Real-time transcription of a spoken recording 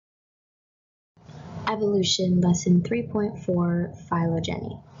Evolution, Lesson 3.4,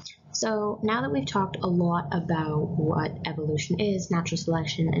 Phylogeny. So now that we've talked a lot about what evolution is, natural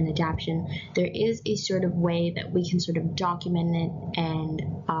selection, and adaptation, there is a sort of way that we can sort of document it and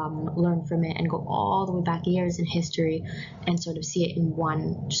learn from it and go all the way back years in history and sort of see it in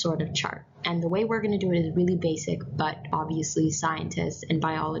one sort of chart. And the way we're going to do it is really basic, but obviously scientists and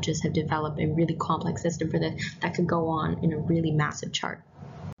biologists have developed a really complex system for this that could go on in a really massive chart.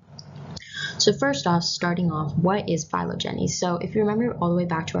 So first off, starting off, what is phylogeny? So if you remember all the way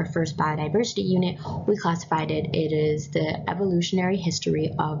back to our first biodiversity unit, we classified it. It is the evolutionary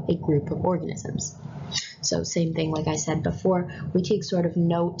history of a group of organisms. So same thing, like I said before, we take sort of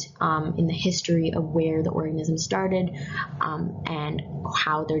note in the history of where the organism started and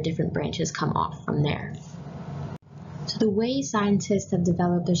how their different branches come off from there. So the way scientists have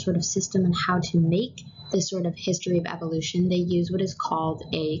developed their sort of system on how to make this sort of history of evolution, they use what is called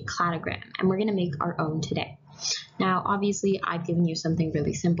a cladogram, and we're going to make our own today. Now, obviously, I've given you something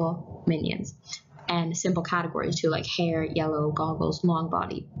really simple, minions, and simple categories too, like hair, yellow, goggles, long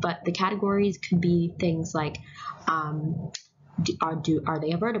body. But the categories could be things like, are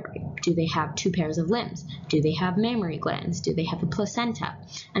they a vertebrate? Do they have 2 pairs of limbs? Do they have mammary glands? Do they have a placenta?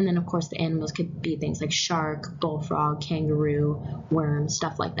 And then, of course, the animals could be things like shark, bullfrog, kangaroo, worm,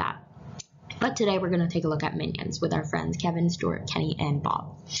 stuff like that. But today we're going to take a look at minions with our friends Kevin, Stuart, Kenny, and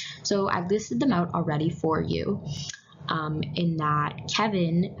Bob. So I've listed them out already for you in that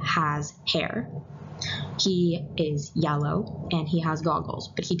Kevin has hair, he is yellow, and he has goggles,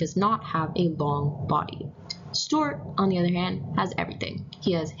 but he does not have a long body. Stuart, on the other hand, has everything.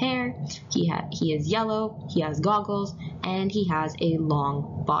 He has hair, he is yellow, he has goggles, and he has a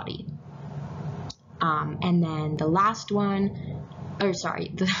long body. And then the last one,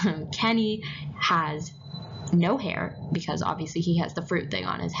 Kenny has no hair because obviously he has the fruit thing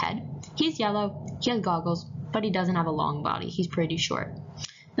on his head. He's yellow, he has goggles, but he doesn't have a long body. He's pretty short.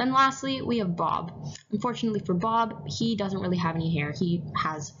 Then lastly, we have Bob. Unfortunately for Bob, he doesn't really have any hair. He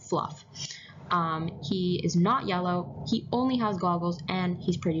has fluff. He is not yellow, he only has goggles, and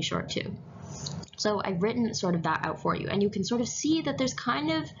he's pretty short too. So I've written sort of that out for you, and you can sort of see that there's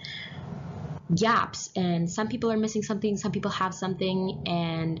kind of gaps, and some people are missing something, some people have something,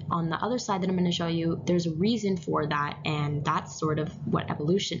 and on the other side that I'm going to show you, there's a reason for that, and that's sort of what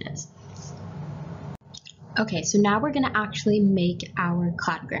evolution is. Okay, so now we're going to actually make our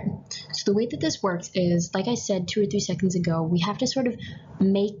cladogram. So the way that this works is, like I said 2 or 3 seconds ago, we have to sort of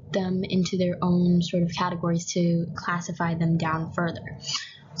make them into their own sort of categories to classify them down further.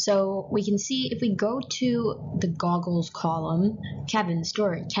 So we can see if we go to the goggles column, Kevin,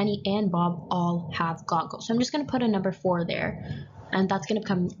 Stuart, Kenny, and Bob all have goggles. So I'm just going to put a number 4 there, and that's going to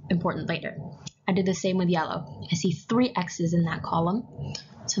become important later. I did the same with yellow. I see 3 X's in that column,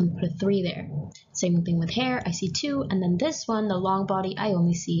 so I'm going to put a 3 there. Same thing with hair, I see 2, and then this one, the long body, I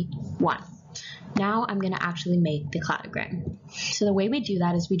only see 1. Now I'm going to actually make the cladogram. So the way we do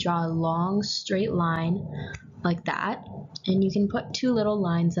that is we draw a long straight line like that, and you can put 2 little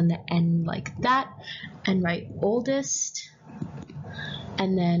lines on the end like that and write oldest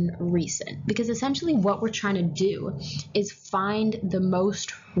and then recent, because essentially what we're trying to do is find the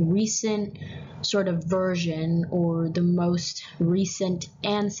most recent sort of version or the most recent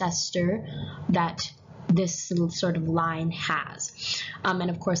ancestor that this sort of line has. And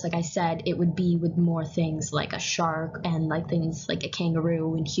of course, like I said, it would be with more things like a shark and like things like a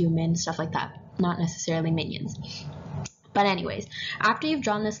kangaroo and human, stuff like that, not necessarily minions. But anyways, after you've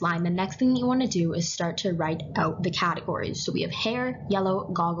drawn this line, the next thing you want to do is start to write out the categories. So we have hair, yellow,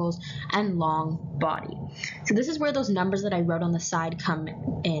 goggles, and long body. So this is where those numbers that I wrote on the side come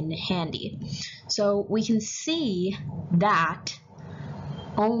in handy. So we can see that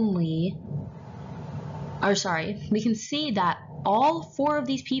we can see that all 4 of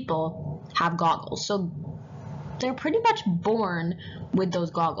these people have goggles. So they're pretty much born with those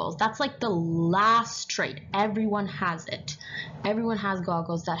goggles. That's like the last trait. Everyone has it. Everyone has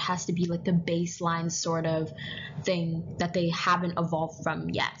goggles. That has to be like the baseline sort of thing that they haven't evolved from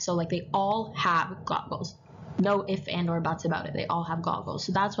yet. So like they all have goggles. No if and or buts about it. They all have goggles.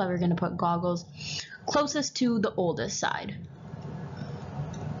 So that's why we're going to put goggles closest to the oldest side.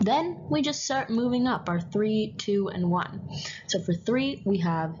 Then we just start moving up our 3, 2, and 1. So for 3, we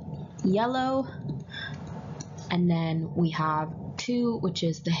have yellow, and then we have 2, which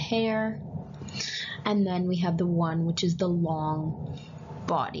is the hair, and then we have the 1, which is the long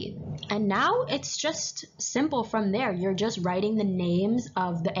body. And now it's just simple from there. You're just writing the names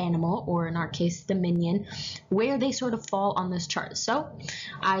of the animal, or in our case, the minion, where they sort of fall on this chart. So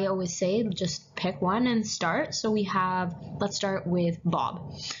I always say just pick one and start. So we have, let's start with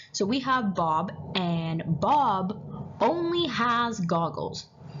Bob. So we have Bob, and Bob only has goggles.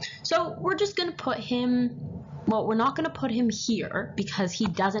 So we're just going to put him, well, we're not going to put him here because he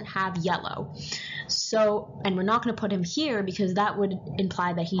doesn't have yellow. So, and we're not going to put him here because that would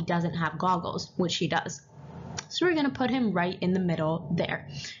imply that he doesn't have goggles, which he does. So we're going to put him right in the middle there.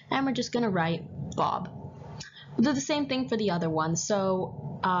 And we're just going to write Bob. We'll do the same thing for the other one.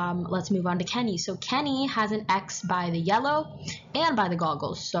 So let's move on to Kenny. So Kenny has an X by the yellow and by the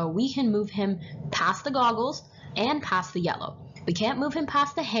goggles. So we can move him past the goggles and past the yellow. We can't move him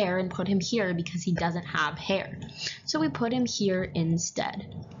past the hair and put him here because he doesn't have hair. So we put him here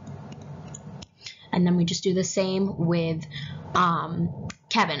instead. And then we just do the same with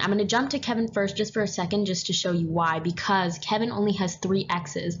Kevin. I'm going to jump to Kevin first just for a second just to show you why, because Kevin only has 3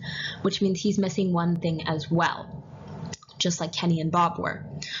 X's, which means he's missing one thing as well, just like Kenny and Bob were.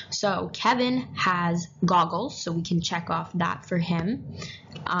 So Kevin has goggles, so we can check off that for him.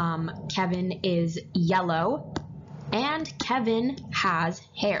 Kevin is yellow, and Kevin has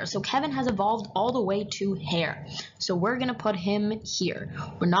hair. So Kevin has evolved all the way to hair. So we're going to put him here.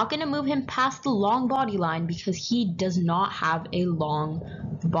 We're not going to move him past the long body line because he does not have a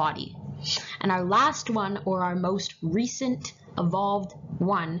long body. And our last one, or our most recent evolved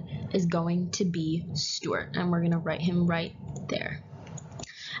one, is going to be Stuart. And we're going to write him right there.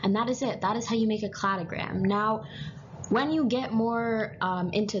 And that is it. That is how you make a cladogram. Now, when you get more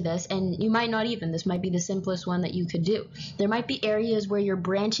into this, and you might not even, this might be the simplest one that you could do. There might be areas where you're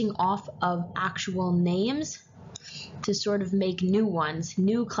branching off of actual names to sort of make new ones,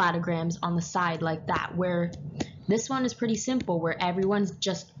 new cladograms on the side like that, where this one is pretty simple, where everyone's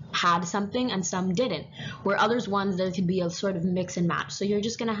just had something and some didn't. Where others ones, there could be a sort of mix and match. So you're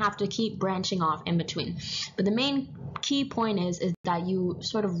just going to have to keep branching off in between. But the main key point is that you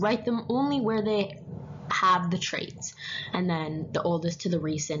sort of write them only where they have the traits, and then the oldest to the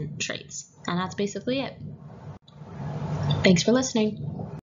recent traits. And that's basically it. Thanks for listening.